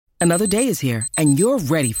Another day is here, and you're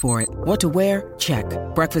ready for it. What to wear? Check.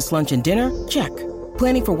 Breakfast, lunch, and dinner? Check.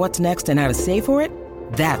 Planning for what's next and how to save for it?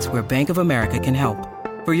 That's where Bank of America can help.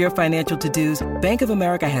 For your financial to-dos, Bank of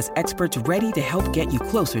America has experts ready to help get you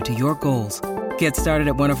closer to your goals. Get started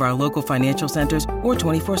at one of our local financial centers or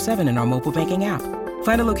 24/7 in our mobile banking app.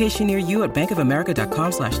 Find a location near you at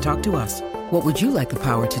bankofamerica.com/talktous. What would you like the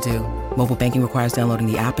power to do? Mobile banking requires downloading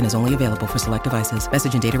the app and is only available for select devices.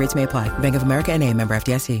 Message and data rates may apply. Bank of America N.A., member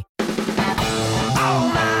FDIC.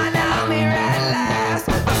 Oh man, I'm here at last.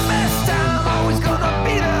 The best time, always gonna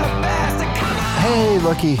be the best. Come on. Hey,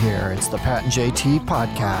 looky here. It's the Pat and JT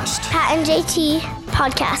podcast. Pat and JT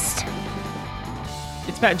podcast.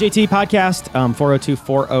 It's Pat and JT podcast,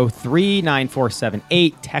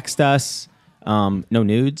 402-403-9478. Text us. No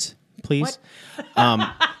nudes, please.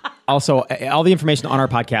 Also, all the information on our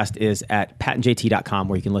podcast is at patandjt.com,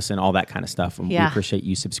 where you can listen to all that kind of stuff. And we appreciate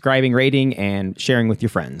you subscribing, rating, and sharing with your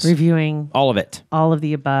friends. Reviewing. All of it. All of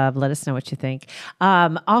the above. Let us know what you think.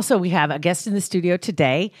 Also, we have a guest in the studio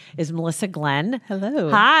today is Melissa Glenn. Hello.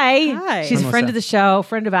 Hi. She's Hi, a friend of the show,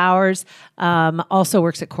 friend of ours. Also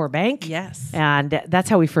works at Core Bank. Yes. And that's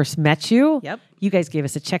how we first met you. Yep. You guys gave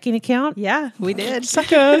us a checking account. Yeah, we did.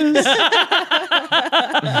 Suckers.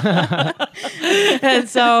 And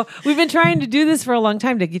so we've been trying to do this for a long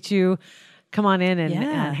time to get you come on in and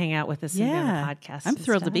hang out with us and be on the podcast. I'm and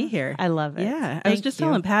thrilled to stuff. be here. I love it. Yeah. I was just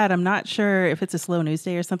telling Pat, I'm not sure if it's a slow news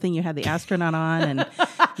day or something. You had the astronaut on, and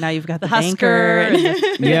now you've got the banker.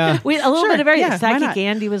 Yeah. A little bit of everything. Yeah, why Psychic not?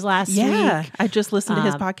 Andy was last Yeah. week. I just listened to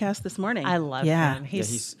his podcast this morning. I love him.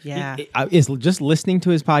 He's Is just listening to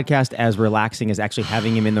his podcast as relaxing as actually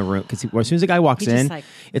having him in the room. Because as soon as a guy walks He just in, like-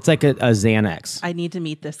 it's like a Xanax. I need to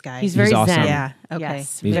meet this guy. He's very awesome. zen. Yeah. Okay.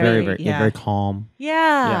 Yes, He's very calm.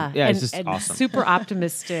 Yeah. Yeah, and, it's just and awesome. super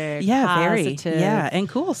optimistic. Yeah, very. positive. Yeah, and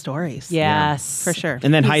cool stories. Yes. For sure.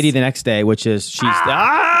 And then Heidi the next day, which is she's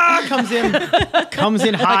comes in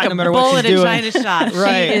hot no matter what Bullet she's in doing. China shot.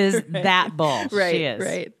 Right. She is that bull. Right, She is.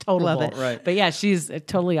 right. Total Love bull. it. Right. But yeah, she's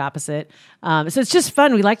totally opposite. So it's just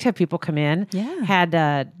fun. We like to have people come in. Yeah. Had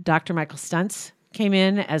Dr. Michael Stuntz came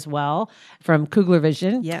in as well from Kugler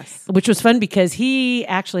Vision. Yes. Which was fun because his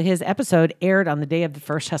episode aired on the day of the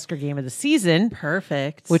first Husker game of the season.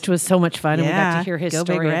 Perfect. Which was so much fun. And we got Yeah. to hear his Go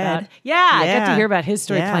Big story Red. about. I got to Yeah. hear about his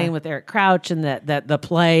story Yeah. playing with Eric Crouch and the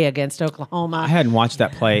play against Oklahoma. I hadn't watched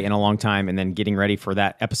that play in a long time, and then getting ready for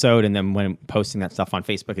that episode, and then when posting that stuff on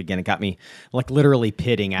Facebook again, it got me like literally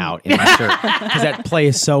pitting out in my shirt because that play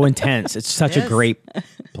is so intense. It's such a great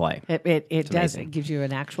play. It does. amazing. It gives you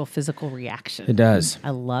an actual physical reaction. It does. I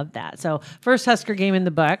love that. So first Husker game in the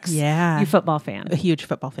books. Yeah. You football fan. a huge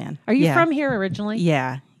football fan. Are you Yeah. from here originally?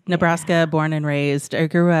 Yeah. Nebraska, born and raised. I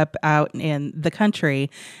grew up out in the country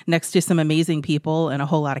next to some amazing people and a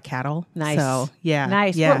whole lot of cattle. Nice. So, yeah.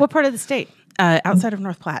 Nice. Yeah. What part of the state? Outside of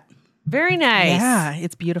North Platte. Very nice. Yeah.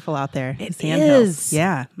 It's beautiful out there. It Sand hills. is.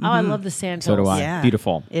 Yeah. Oh, I love the sand So do hills. I. Yeah.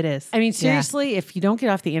 Beautiful. It is. I mean, Yeah. seriously, if you don't get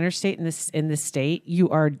off the interstate in this state, you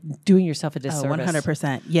are doing yourself a disservice.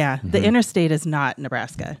 100%. Yeah. The interstate is not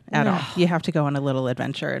Nebraska at all. You have to go on a little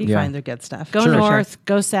adventure and find the good stuff. Go Sure, north,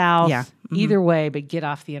 go south. Yeah. Either way, but get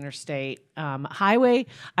off the interstate. Highway,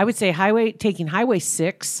 I would say taking Highway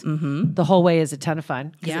 6 the whole way is a ton of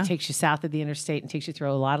fun because Yeah. it takes you south of the interstate and takes you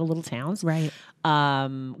through a lot of little towns. Right.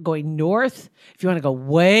 Going north, if you want to go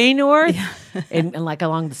way north and like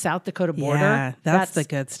along the South Dakota border, Yeah. That's the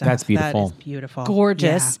good stuff. That's beautiful. That is beautiful.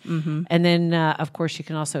 gorgeous. Yeah. And then, of course, you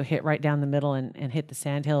can also hit right down the middle and hit the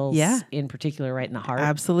Sandhills, Yeah. in particular, right in the heart.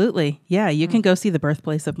 Absolutely. Yeah. You can go see the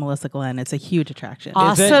birthplace of Melissa Glenn. It's a huge attraction.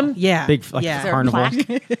 Awesome. Yeah. Big like yeah. carnival.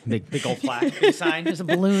 big old plaque. Big sign. There's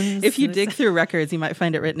balloons. If you dig through records, you might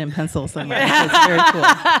find it written in pencil somewhere. It's very cool.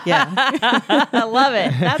 Yeah. I love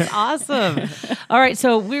it. That's awesome. All right,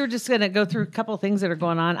 so we were just going to go through a couple of things that are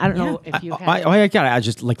going on. I don't know if you have. I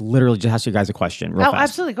just like literally just ask you guys a question real Oh, fast.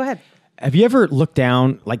 absolutely. Go ahead. Have you ever looked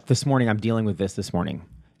down, like this morning, I'm dealing with this morning.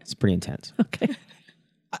 It's pretty intense. Okay.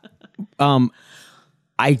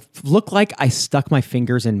 I look like I stuck my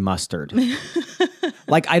fingers in mustard.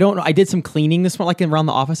 Like, I don't know. I did some cleaning this morning, like around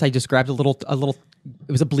the office. I just grabbed a little,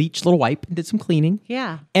 it was a bleach little wipe and did some cleaning.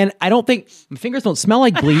 Yeah. And I don't think, my fingers don't smell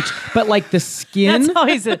like bleach, but like the skin. That's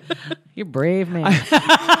always a, you're brave, man.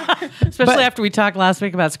 Especially after we talked last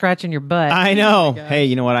week about scratching your butt. I know. Hey,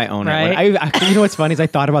 you know what? I own it. Right? You know what's funny is I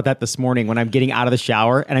thought about that this morning when I'm getting out of the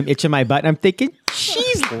shower and I'm itching my butt and I'm thinking,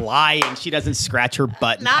 she's lying. She doesn't scratch her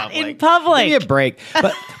butt Not in in public. public. Give me a break.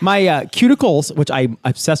 But my cuticles, which I'm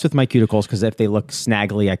obsessed with my cuticles because if they look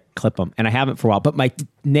snaggly, I clip them. And I haven't for a while. But my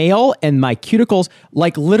nail and my cuticles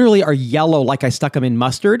like literally are yellow like I stuck them in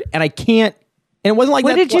mustard. And I can't And it wasn't like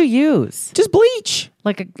What that. did you use? Just bleach.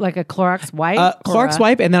 Like a Clorox wipe? Clorox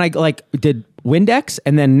wipe, and then I did Windex,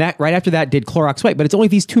 and then right after that did Clorox wipe. But it's only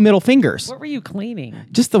these two middle fingers. What were you cleaning?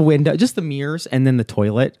 Just the window, just the mirrors, and then the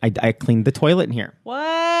toilet. I cleaned the toilet in here.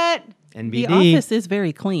 What? NBD. The office is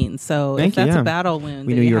very clean, so Thank if that's you, a battle wound,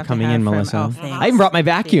 we that knew you were have to coming have in, from- Melissa. oh, thanks. I even brought my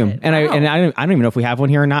vacuum, and I don't even know if we have one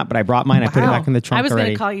here or not. But I brought mine. I put it back in the trunk I was going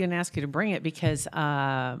already. to call you and ask you to bring it because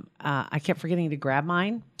I kept forgetting to grab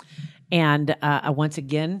mine. And once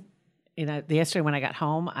again, yesterday when I got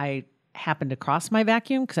home, I happened to cross my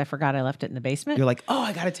vacuum because I forgot I left it in the basement. You're like, oh,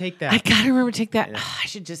 I got to take that. I gotta remember to take that. I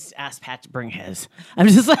should just ask Pat to bring his. I'm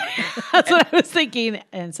just like, that's what I was thinking.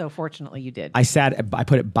 And so fortunately you did. I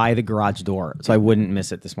put it by the garage door so I wouldn't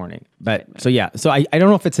miss it this morning. But so yeah, so I don't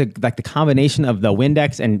know if it's like the combination of the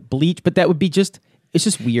Windex and bleach, but that would be it's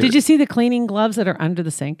just weird. Did you see the cleaning gloves that are under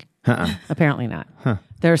the sink? Apparently not.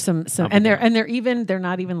 There's some and they're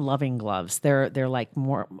not even loving gloves. They're like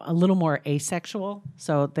a little more asexual,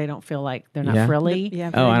 so they don't feel like they're not frilly.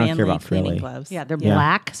 Yeah, Oh, I very don't care manly about cleaning frilly. gloves. Yeah, they're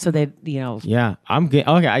black, so they Yeah, I'm good.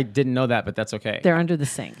 Okay, I didn't know that, but that's okay. they're under the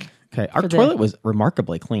sink. Okay, our toilet was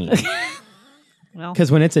remarkably clean. Well,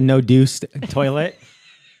 Because when it's a no deuce toilet,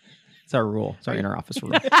 it's our rule. It's our inner office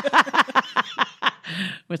rule.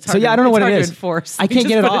 it's So yeah, I don't know what it is. Enforce. I can't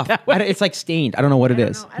get it off. It's like stained. I don't know what it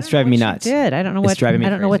is. It's driving me nuts. Did I don't know It's what driving me I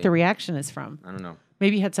don't know what crazy. the reaction is from. I don't know.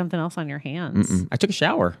 Maybe you had something else on your hands. I took a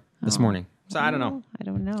shower this morning, so I don't know. I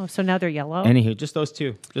don't know. So now they're yellow. Anywho, just those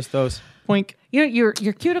two. Just those. Poink. Your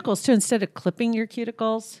cuticles too. Instead of clipping your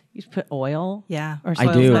cuticles, you just put oil. Yeah. or I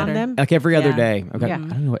something do. on them. Like every other Yeah. day. Okay. Yeah. I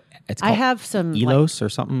don't know what it's I called. have some like, Elos or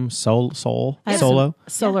something. Solo.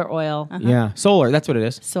 solar oil. Yeah. Solar. That's what it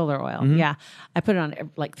is. Solar oil. Mm-hmm. Yeah, I put it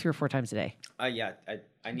on like 3 or 4 times a day. Yeah.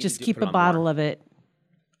 I need Just keep a bottle of it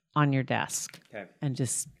on your desk, Okay. and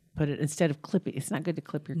just put it instead of clipping. It's not good to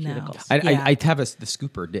clip your cuticles. I Yeah. have the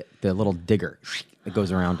scooper, the little digger that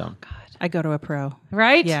goes around them. I go to a pro.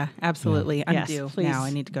 Right? Yeah, absolutely. I'm Yes, due please. now.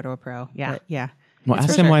 I need to go to a pro. Yeah. But yeah. Well,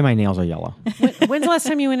 ask him why my nails are yellow. When's the last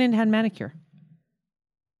time you went in and had manicure?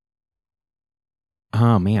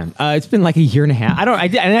 Oh man, it's been like a year and a half. I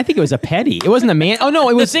think it was a pedi. It wasn't a man. Oh no,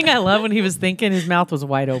 it The was. thing I love when he was thinking, his mouth was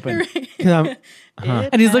wide open, Um,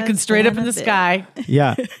 and he's looking straight up in the sky.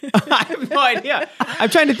 yeah, I have no idea. I'm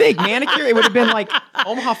trying to think. Manicure. It would have been like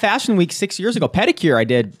Omaha Fashion Week 6 years ago. Pedicure. I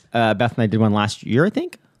did. Beth and I did one last year. I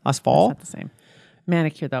think last fall. Not the same.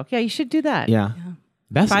 Manicure though. Yeah, you should do that. Yeah.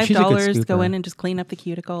 Beth, she's a good $5. Go scooper. in and just clean up the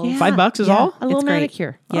cuticles. Yeah. $5 is all. A little It's great.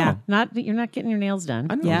 manicure. Yeah. You're not getting your nails done.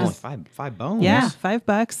 I know. Yes. It's only five bones. Yeah,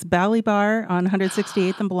 $5. Bally Bar on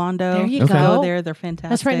 168th and Blondo. There you Okay. go. There, they're fantastic.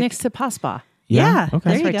 That's right next to Paspa. Yeah. Okay. There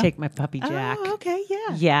That's you where go. I take my puppy Jack. Oh, okay. Yeah.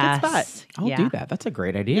 Yes. Good spot. I'll Yeah. do that. That's a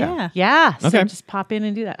great idea. Yeah. Yeah. So Okay. just pop in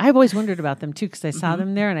and do that. I've always wondered about them too because I saw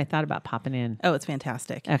them there and I thought about popping in. Oh, it's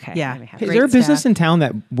fantastic. Okay. Yeah. Let me have Hey, is Great there a business staff. in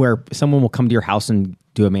town where someone will come to your house and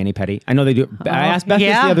do a mani-pedi? I know they do. I asked Beth this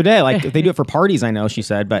yeah. the other day. Like if they do it for parties, I know she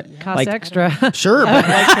said, but Costs like extra. sure, but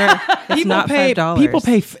like It's people not pay $5. people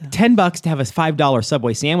pay $10 to have a $5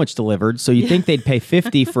 Subway sandwich delivered. So you think they'd pay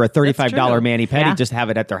 $50 for a $35 mani-pedi Yeah. just to have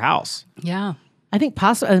it at their house? Yeah. I think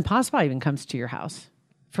Paspa even comes to your house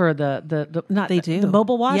for the not They do. the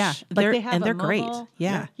mobile wash. Yeah. Like they have and a they're great. mobile-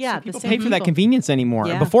 Yeah. Yeah, People the pay same for that people. convenience anymore.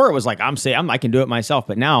 Yeah. Before it was like I can do it myself,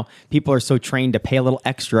 but now people are so trained to pay a little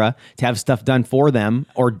extra to have stuff done for them.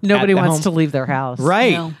 Or Nobody at the wants home. to leave their house.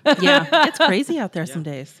 Right. No. Yeah. It's crazy out there some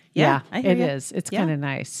days. Yeah, I hear it ya. is. It's Yeah. kind of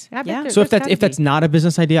nice. I bet Yeah. there- So if there's that's gotta be. not a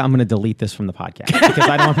business idea, I'm going to delete this from the podcast because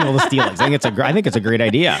I don't want people to steal it. I think it's a great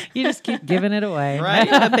idea. You just keep giving it away.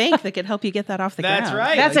 Right? I have a bank that could help you get that off the That's ground.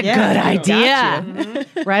 right. That's a Like, good yeah, idea.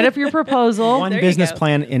 Write up your proposal. One you business go.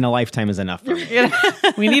 plan in a lifetime is enough for me.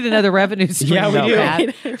 We need another revenue stream. Yeah, we though, do. Pat.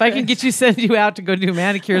 If I can send you out to go do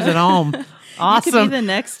manicures at home, You could be awesome. the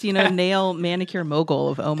next, nail manicure mogul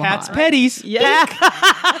of Omaha. Pat's Petties. Yeah.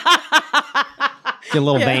 Get a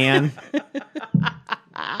little van.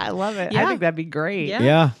 I love it. I Yeah. think that'd be great. Yeah.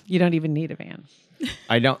 Yeah. You don't even need a van.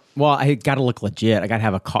 I don't. Well, I got to look legit. I got to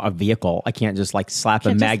have a vehicle. I can't just like slap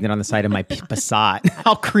a magnet on the side of my Passat.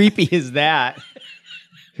 How creepy is that?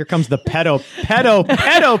 Here comes the pedo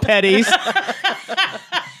petties.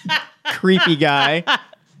 Creepy guy.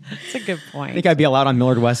 That's a good point. Think I'd be allowed on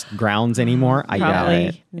Millard West grounds anymore? I doubt Probably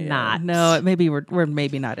it. not. No, maybe we're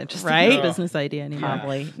maybe not interested in Right? the business idea anymore.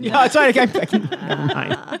 Probably. Yeah, it's fine. Never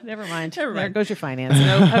mind. Never mind. There goes your finance.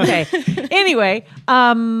 Okay. Anyway,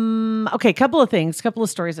 okay, couple of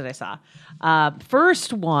stories that I saw.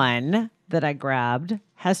 First one that I grabbed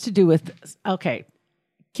has to do with,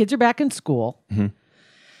 kids are back in school.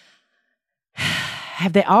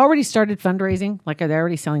 have they already started fundraising? Like, are they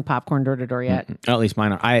already selling popcorn door to door yet? At least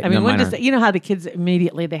mine are. I mean, when does you know how the kids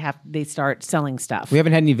immediately they start selling stuff? We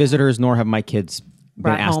haven't had any visitors, nor have my kids been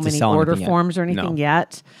brought asked home to any sell order anything forms yet. or anything No.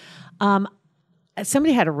 yet.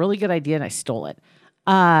 Somebody had a really good idea and I stole it.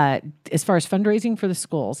 As far as fundraising for the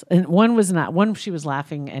schools, and one she was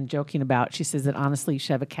laughing and joking about. She says that honestly, you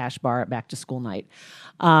should have a cash bar at back to school night.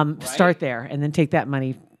 Start there and then take that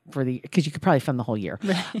money because you could probably fund the whole year.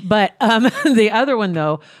 But the other one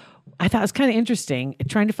though, I thought was kind of interesting,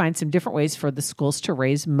 trying to find some different ways for the schools to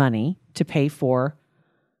raise money to pay for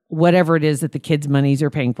whatever it is that the kids' monies are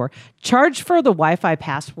paying for. Charge for the Wi-Fi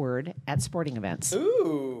password at sporting events.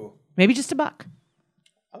 Ooh, Maybe just $1.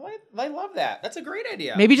 I love that. That's a great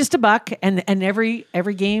idea. Maybe just $1, and every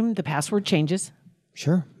game the password changes.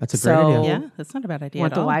 Sure, that's a great So- idea. Yeah, that's not a bad idea.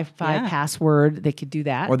 Want at the all. Wi-Fi Yeah. password? They could do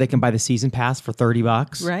that. Or they can buy the season pass for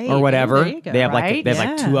 $30, Right. or whatever. There you go. They have Right. they have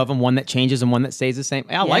like Yeah. 2 of them, one that changes and one that stays the same.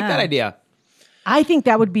 I like Yeah. that idea. I think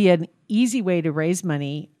that would be an easy way to raise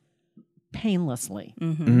money painlessly,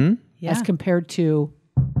 Yeah. as compared to,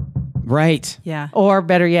 Right. Yeah. or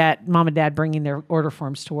better yet, mom and dad bringing their order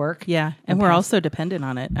forms to work. Yeah. And we're also dependent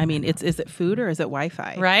on it. I mean, is it food or is it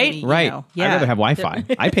Wi-Fi? Right? I mean, you Right. know, I'd rather have Wi-Fi.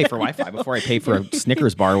 I pay for Wi-Fi before I pay for a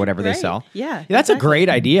Snickers bar or whatever they Right. sell. Yeah, That's a exactly. great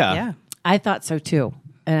idea. Yeah. I thought so too,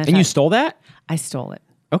 I And you thought- stole that? I stole it,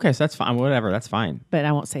 Okay, so that's fine. Whatever. That's fine. but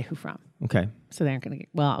I won't say who from. Okay. So they aren't going to get.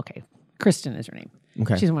 Well, okay, Kristen is her name.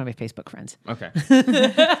 Okay. She's one of my Facebook friends. Okay.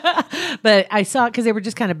 But I saw it because they were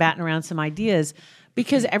just kind of batting around some ideas,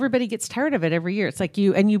 because everybody gets tired of it every year. It's like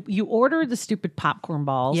you order the stupid popcorn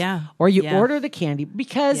balls, Yeah. or you Yeah. order the candy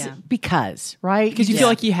because right? Because you feel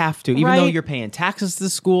like you have to, even though Right. you're paying taxes to the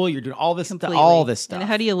school, you're doing all this Completely. all this stuff. And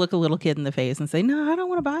how do you look a little kid in the face and say, "No, I don't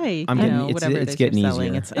want to buy"? I'm you getting- know, it's- whatever it's it is you're getting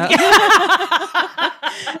selling. easier.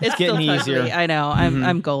 It's getting still easier. totally- I know.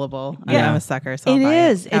 I'm gullible. Yeah. I'm a sucker. So I'll It buy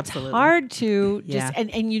is. It's Absolutely. hard to just Yeah.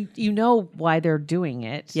 and you know why they're doing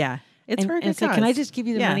it. Yeah. It's And, for a and good it's like, can I cause. just give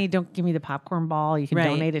you the Yeah. money? Don't give me the popcorn ball. You can Right.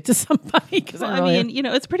 donate it to somebody. Because Well, I mean, you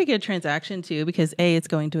know, it's a pretty good transaction too, because A, it's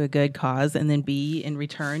going to a good cause, and then B, in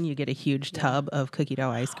return, you get a huge tub of cookie dough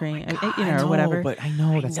ice cream, you know, or whatever. But I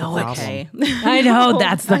know that's the problem. Okay. I know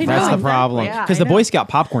that's the I know. That's the problem. problem. Yeah, Because I the know. Boy Scout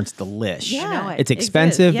popcorn's delish. Yeah, know it. It's It is,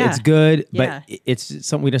 expensive. yeah. It's good, Yeah. but it's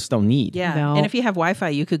something we just don't need. Yeah. No. And if you have Wi-Fi,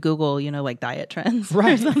 you could Google, you know, like diet trends.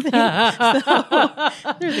 Right. Or something.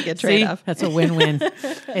 So there's a good See, trade-off. that's a win-win.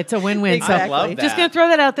 It's a win-win. Exactly. So I love just that. gonna throw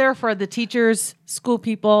that out there for the teachers, school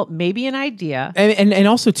people, maybe an idea. And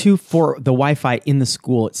also too for the Wi-Fi in the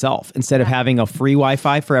school itself, instead of having a free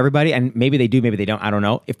Wi-Fi for everybody, and maybe they do, maybe they don't. I don't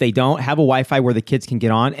know. If they don't have a Wi-Fi where the kids can get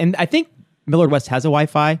on, and I think Millard West has a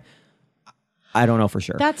Wi-Fi. I don't know for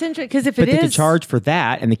sure. That's interesting because if but it they is could charge for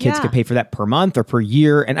that, and the kids Yeah. could pay for that per month or per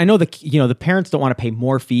year. And I know the parents don't want to pay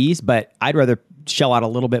more fees, but I'd rather shell out a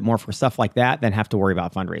little bit more for stuff like that than have to worry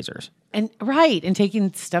about fundraisers. and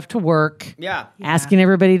taking stuff to work. Yeah. Asking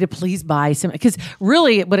everybody to please buy some, because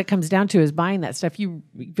really what it comes down to is buying that stuff. You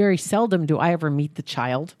very seldom do I ever meet the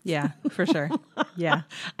child. Yeah, for sure. Yeah.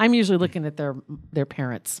 I'm usually looking at their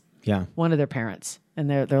parents, Yeah. one of their parents, and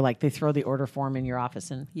they're like, they throw the order form in your office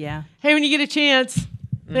and Yeah. hey, when you get a chance,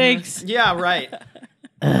 thanks. Yeah, right.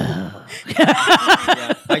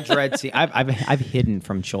 Yeah, I dread seeing. I've hidden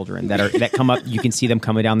from children that come up. You can see them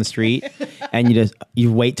coming down the street, and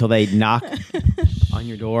you wait till they knock on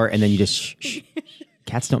your door, and then you just shh.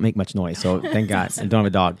 Cats don't make much noise, so thank God. I don't have a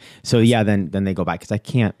dog, so yeah. Then they go by because I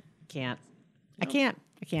can't. I can't.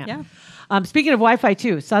 Yeah. Speaking of Wi-Fi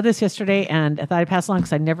too, saw this yesterday and I thought I'd pass along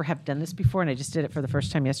because I never have done this before and I just did it for the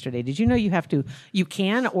first time yesterday. Did you know you have to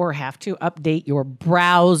update your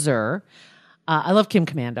browser? I love Kim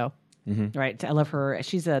Commando. Right. I love her.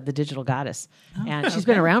 She's the digital goddess and she's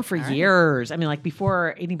been around for years. I mean, like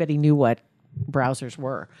before anybody knew what browsers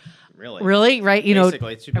were. Really? Right. You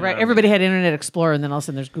Basically, it's know, super right. normal. Everybody had Internet Explorer and then all of a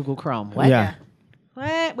sudden there's Google Chrome. What? Yeah.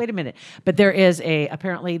 What? Wait a minute. But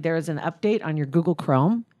apparently there is an update on your Google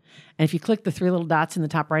Chrome. And if you click the 3 little dots in the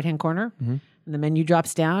top right-hand corner, and the menu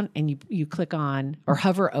drops down and you click on or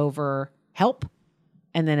hover over help,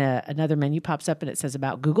 and then another menu pops up and it says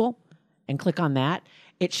about Google, and click on that.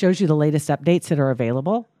 It shows you the latest updates that are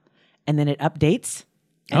available, and then it updates,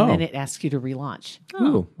 and then it asks you to relaunch.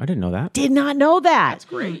 Ooh, I didn't know that. Did not know that. That's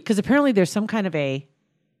great. Because apparently there's some kind of a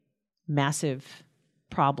massive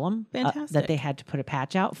problem Fantastic. that they had to put a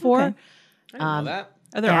patch out for. Okay. Are that?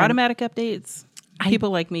 Are there And- automatic updates?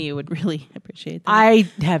 People like me would really appreciate that. I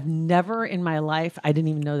have never in my life, I didn't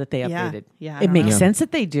even know that they Yeah. updated. Yeah, I It don't makes know. sense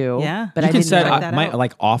that they do. Yeah. But You I can didn't set know. that my out.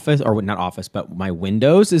 like Office or not Office, but my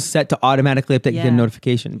Windows is set to automatically update. You get a Yeah.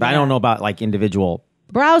 notification, but I don't Yeah. know about like individual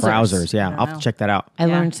Browsers. Yeah, I'll have to check that out. I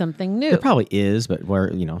learned something new. There probably is, but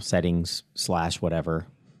where, settings / whatever.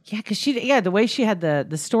 Yeah, because the way she had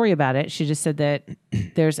the story about it, she just said that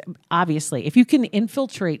there's obviously, if you can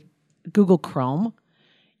infiltrate Google Chrome,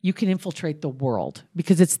 you can infiltrate the world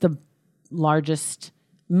because it's the largest,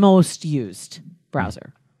 most used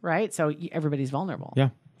browser, right? So everybody's vulnerable. Yeah.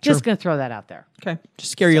 Just going to throw that out there. Okay.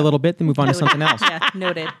 Just scare you a little bit, then move on to something else. Yeah,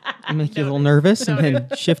 noted. And make you a little nervous and then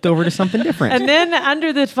shift over to something different. And then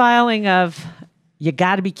under the filing of, you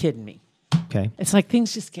got to be kidding me. Okay. It's like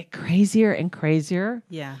things just get crazier and crazier.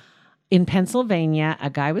 Yeah. In Pennsylvania, a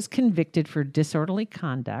guy was convicted for disorderly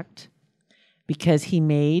conduct because he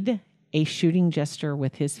made a shooting gesture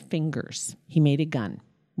with his fingers. He made a gun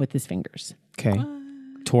with his fingers. Okay.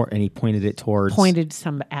 And he pointed it towards...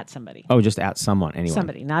 at somebody. Oh, just at someone, anyway.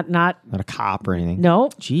 Somebody, not a cop or anything. No.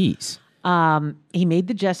 Jeez. He made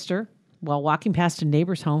the gesture while walking past a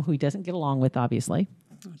neighbor's home who he doesn't get along with, obviously,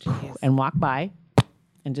 and walked by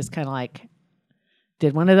and just kind of like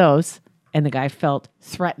did one of those. And the guy felt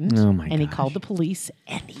threatened. Oh my And he gosh. called the police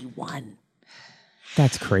and he won.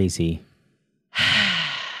 That's crazy.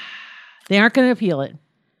 They aren't going to appeal it.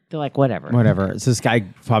 They're like, whatever. Whatever. So this guy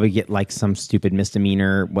probably get like some stupid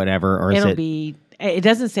misdemeanor, whatever, or is It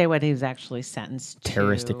doesn't say what he was actually sentenced to.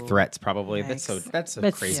 terroristic threats? Probably. That's so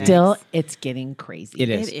But crazy. still, it's getting crazy. It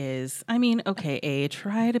is. It is. I mean, okay,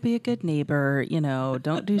 try to be a good neighbor.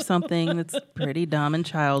 Don't do something that's pretty dumb and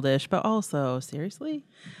childish. But also, seriously,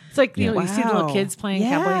 It's like, you see the little Wow. kids playing Yeah.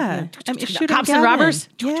 cowboy. I mean, shoot a cops and gun. robbers.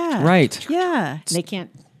 Yeah. Right. Yeah. You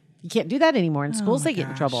can't do that anymore. In schools, they get in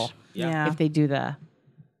gosh. trouble Yeah. if they do the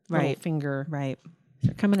little Right. finger. Right.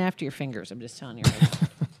 They're coming after your fingers. I'm just telling you. Right now.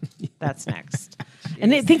 That's next.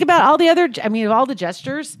 And then think about all the other, of all the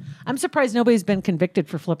gestures. I'm surprised nobody's been convicted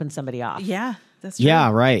for flipping somebody off. Yeah. That's true.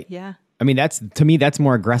 Yeah, right. Yeah. I mean, to me, that's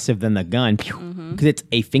more aggressive than the gun because it's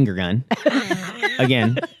a finger gun.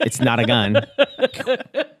 Again, it's not a gun.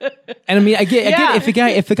 And I mean, I get if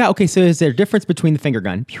the guy, okay, so is there a difference between the finger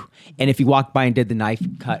gun and if he walked by and did the knife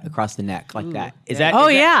cut across the neck like that? Is that? Oh,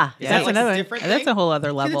 is that- yeah. is That's that like another a one. different That's thing? a whole other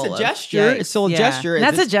 'Cause level. It's a of- gesture. Yikes. It's still a Yeah. gesture. And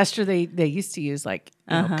that's It's a gesture they used to use, like,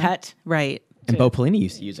 cut. Right. And Bo Pelini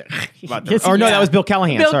used to use it. Yes, Or no, yeah. that was Bill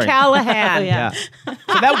Callahan. Bill sorry. Callahan. Yeah. So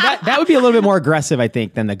that would be a little bit more aggressive, I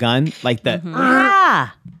think, than the gun. Like the.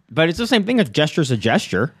 Ah! But it's the same thing. A gesture's a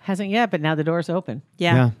gesture. Hasn't yet, but now the door's open.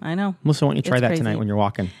 Yeah. Yeah. I know. Melissa, why don't you try It's that crazy. tonight when you're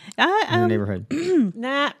walking in the neighborhood?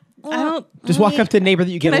 Nah. I don't. Just walk up to a neighbor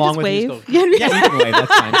that you get Can I along just with. wave? And just go, yeah, you can wave.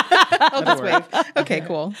 That's fine. I'll just wave. Okay,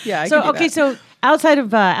 cool. Yeah. I So, can do okay, that. so outside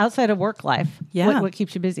of work life, Yeah. what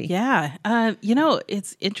keeps you busy? Yeah.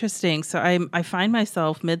 It's interesting. So I find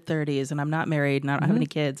myself mid-30s and I'm not married and I don't have any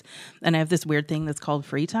kids. And I have this weird thing that's called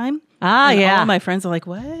free time. Ah, And yeah. all of my friends are like,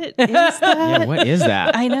 what is that? Yeah, what is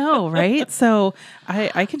that? I know, right? So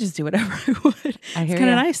I can just do whatever I would. I hear it's kind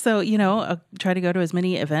ya. of nice. So, I'll try to go to as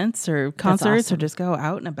many events or concerts awesome. or just go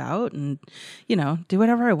out and about and, do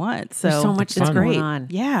whatever I want. So, There's so much it's stuff great. going on.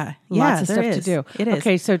 Yeah. Lots of there stuff is. to do. It is.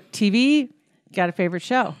 Okay, so TV, got a favorite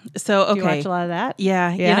show? So, okay. Do you watch a lot of that?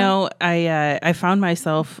 Yeah, Yeah? I found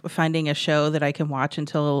myself finding a show that I can watch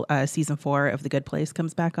until season 4 of The Good Place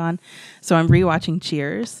comes back on. So I'm rewatching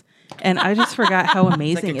Cheers, and I just forgot how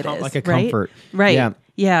amazing it is. like a right? comfort. Right. Yeah.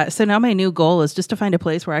 Yeah. So now my new goal is just to find a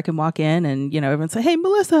place where I can walk in and everyone say, "Hey,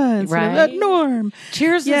 Melissa," instead of Right. Norm.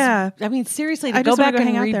 Cheers Yeah. Seriously, to I go just wanna back go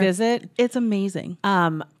and hang out there. revisit. It's amazing.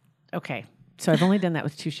 Okay, so I've only done that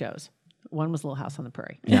with 2 shows. One was Little House on the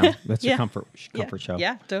Prairie. Yeah, that's Yeah. your comfort show.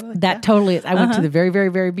 Yeah, totally. That totally is. I went to the very, very,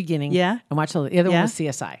 very beginning. Yeah. And watched all the other one Yeah. was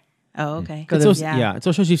CSI. Oh, okay. It's those, it's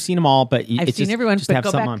those shows you've seen them all, but I've it's seen just, everyone, just but have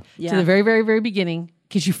go some back on. to Yeah. the very, very, very beginning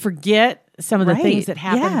because you forget some of the Right. things that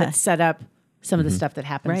happen Yeah. that set up some of the stuff that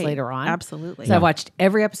happens Right. later on. Absolutely. So I watched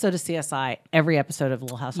every episode of CSI, every episode of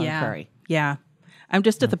Little House on the Yeah. Prairie. Yeah. I'm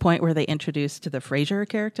just at the point where they introduced the Frasier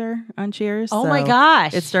character on Cheers. Oh my so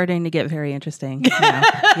gosh. It's starting to get very interesting.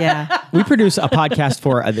 Yeah. We produce a podcast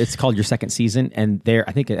for it's called Your Second Season, and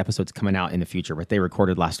I think an episode's coming out in the future, but they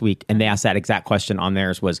recorded last week, and they asked that exact question on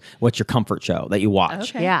theirs was, "What's your comfort show that you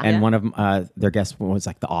watch?" Okay. Yeah. And one of them, their guest was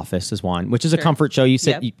like The Office is one, which is a comfort show. You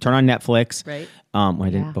sit, Yep. you turn on Netflix. Right. When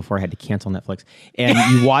I didn't before I had to cancel Netflix, and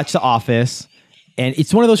you watch The Office. And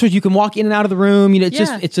it's one of those shows you can walk in and out of the room. It's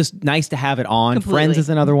Yeah. just nice to have it on. Completely. Friends is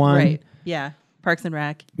another one. Right. Yeah. Parks and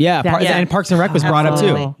Rec. Yeah, Yeah. and Parks and Rec was brought up too.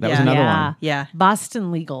 Absolutely. That was Yeah. another Yeah. one. Yeah.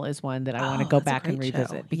 Boston Legal is one that I want to go that's a back and great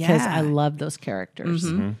revisit show. because Yeah. I love those characters.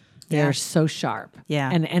 They're Yeah. so sharp. Yeah.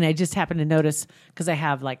 And I just happened to notice because I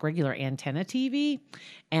have like regular antenna TV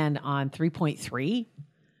and on 3.3,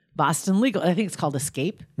 Boston Legal, I think it's called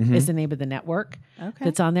Escape is the name of the network Okay.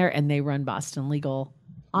 that's on there. And they run Boston Legal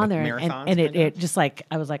on there. marathons, And kinda? it just like,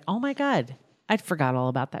 I was like, oh my God, I'd forgot all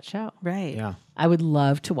about that show. Right. Yeah. I would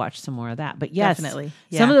love to watch some more of that. But yes, Definitely. some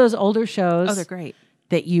Yeah. of those older shows. Oh, they're great.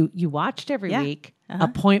 That you watched every Yeah. week,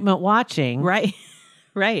 appointment watching, Right.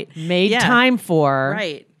 Right. made Yeah. time for.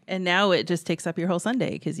 Right. And now it just takes up your whole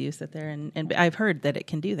Sunday because you sit there and I've heard that it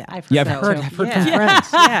can do that. I've Yeah, I've that heard too. from Yeah. friends.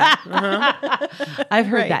 Yeah. I've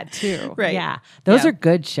heard Right. that too. Right. Yeah. Those Yeah. are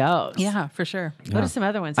good shows. Yeah, for sure. What are some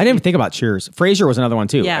other ones? I didn't even think about Cheers. Frasier was another one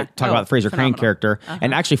too. Yeah. I talk Oh, about the Frasier Crane phenomenal. character,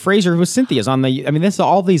 and actually Frasier was Cynthia's on the. I mean,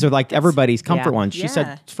 all these are like everybody's comfort Yeah. ones. She Yeah.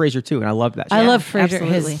 said Frasier too, and I loved that. I show. love Frasier.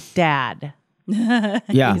 absolutely. His dad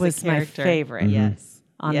Yeah, was my character. favorite. Yes.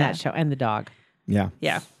 On Yeah. that show, and the dog. yeah.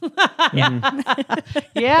 Yeah.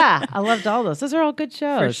 Yeah, I loved all those. Those are all good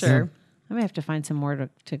shows. For sure. I may have to find some more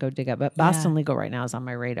to go dig up. But Boston Legal right now is on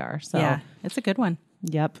my radar. So, Yeah. It's a good one.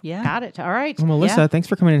 yep. Yeah. Got it. All right. Well, Melissa, Yeah. thanks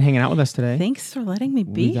for coming and hanging out with us today. Thanks for letting me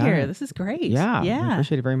be got here. it. This is great. Yeah, we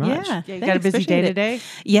appreciate it very much. Yeah, Yeah, you got a thanks. busy day Appreciate it. today?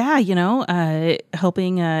 Yeah,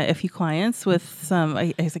 helping a few clients with some,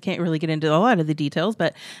 I guess I can't really get into a lot of the details,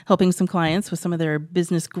 but helping some clients with some of their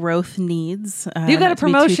business growth needs. You got not a to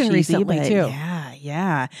be too promotion cheesy, recently, but too.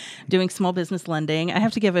 Yeah. Doing small business lending. I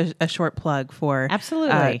have to give a short plug for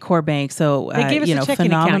Absolutely. Core Bank. So, They gave us a checking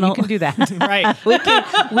phenomenal. account. You can do that. Right.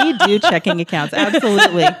 we do checking accounts. Absolutely.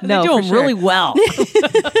 No, They do for them sure. really well.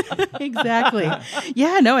 Exactly.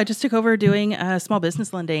 Yeah, no, I just took over doing small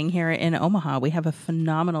business lending here in Omaha. We have a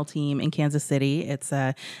phenomenal team in Kansas City. It's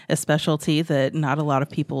a specialty that not a lot of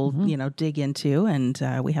people, dig into. And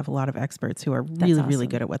we have a lot of experts who are really, really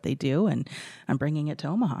good at what they do. And I'm bringing it to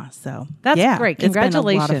Omaha. So That's yeah, great. It's been a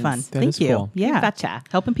lot of Congratulations. fun. That Thank is you. cool. Yeah. betcha.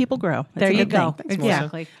 Helping people grow. It's There a you good go. thing.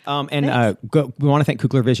 Exactly. We want to thank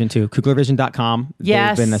Kugler Vision too. KuglerVision.com.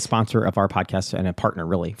 Yes. They've been a sponsor of our podcast and a partner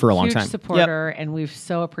really for a long Huge time. supporter, and we've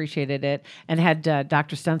so appreciated it. And had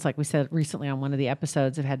Dr. Stuntz, like we said recently on one of the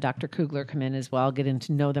episodes, have had Dr. Kugler come in as well, getting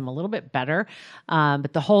to know them a little bit better.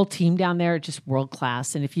 But the whole team down there, just world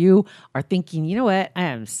class. And if you are thinking, you know what, I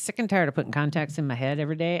am sick and tired of putting contacts in my head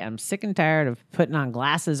every day. I'm sick and tired of putting on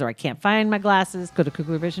glasses, or I can't find my glasses. Go to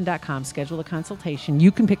KuglerVision.com, schedule a consultation.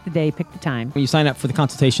 You can pick the day, pick the time. When you sign up for the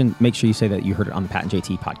consultation, make sure you say that you heard it on the Pat and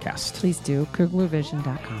JT podcast. Please do.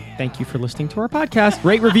 KuglerVision.com. Thank you for listening to our podcast.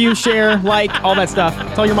 Rate, review, share, like, all that stuff.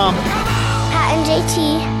 Tell your mom. Pat and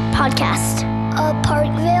JT Podcast, a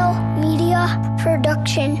Parkville Media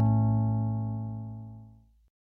Production.